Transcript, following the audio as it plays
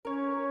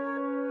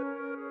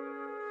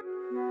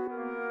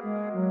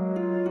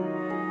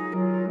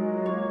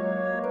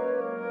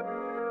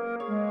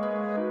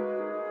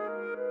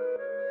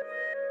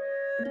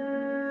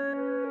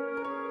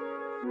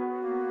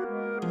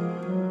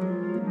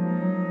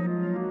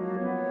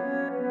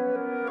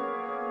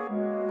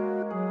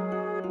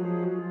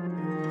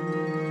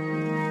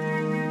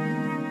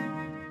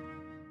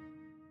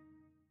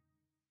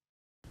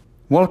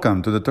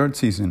Welcome to the third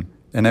season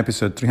and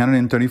episode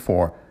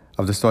 334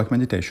 of the Stoic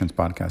Meditations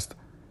podcast,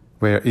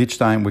 where each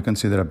time we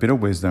consider a bit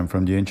of wisdom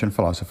from the ancient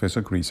philosophers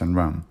of Greece and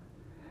Rome.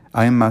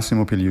 I am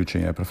Massimo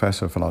Pigliucci, a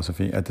professor of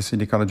philosophy at the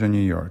City College of New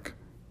York,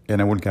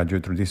 and I will guide you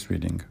through this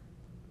reading.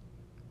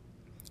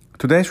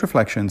 Today's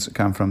reflections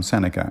come from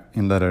Seneca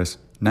in letters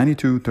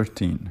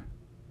 92:13.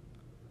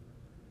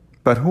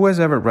 But who has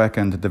ever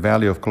reckoned the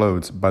value of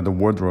clothes by the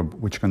wardrobe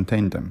which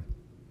contained them?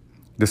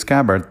 The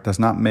scabbard does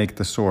not make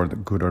the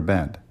sword good or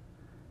bad.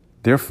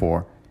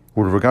 Therefore,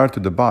 with regard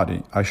to the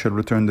body, I shall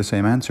return the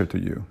same answer to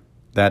you,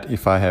 that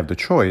if I have the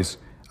choice,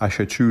 I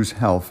shall choose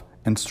health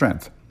and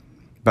strength,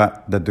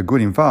 but that the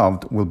good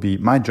involved will be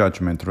my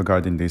judgment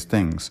regarding these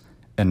things,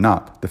 and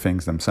not the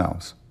things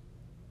themselves.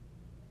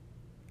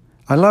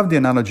 I love the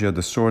analogy of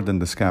the sword and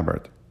the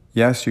scabbard.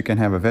 Yes, you can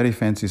have a very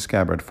fancy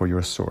scabbard for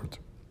your sword,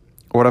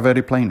 or a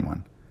very plain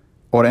one,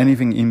 or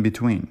anything in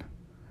between.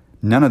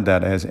 None of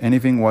that has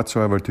anything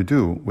whatsoever to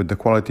do with the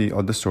quality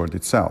of the sword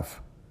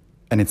itself,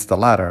 and it's the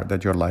latter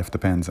that your life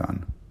depends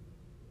on.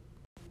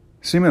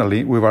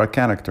 Similarly, with our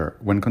character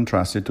when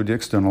contrasted to the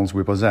externals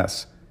we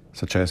possess,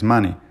 such as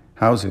money,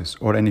 houses,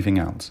 or anything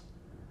else.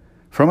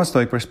 From a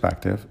Stoic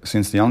perspective,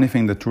 since the only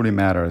thing that truly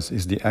matters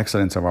is the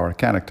excellence of our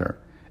character,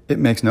 it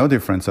makes no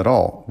difference at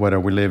all whether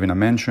we live in a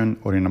mansion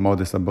or in a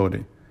modest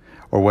abode,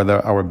 or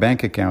whether our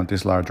bank account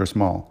is large or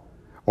small,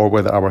 or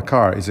whether our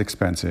car is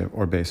expensive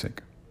or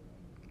basic.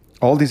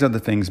 All these other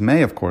things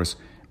may, of course,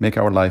 make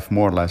our life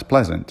more or less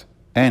pleasant,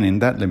 and in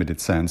that limited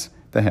sense,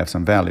 they have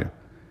some value.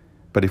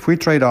 But if we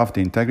trade off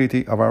the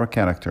integrity of our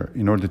character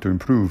in order to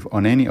improve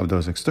on any of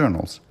those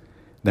externals,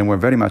 then we're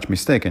very much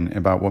mistaken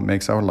about what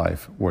makes our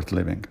life worth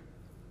living.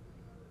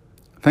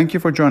 Thank you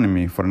for joining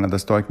me for another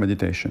Stoic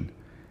meditation.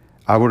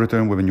 I will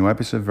return with a new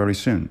episode very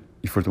soon,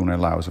 if Fortuna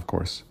allows, of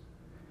course.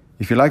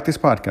 If you like this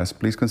podcast,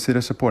 please consider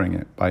supporting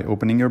it by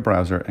opening your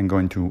browser and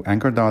going to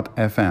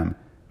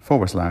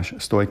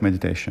anchor.fm/Stoic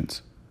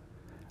Meditations.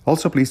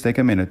 Also, please take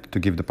a minute to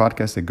give the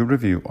podcast a good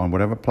review on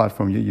whatever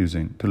platform you're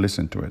using to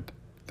listen to it.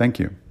 Thank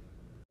you.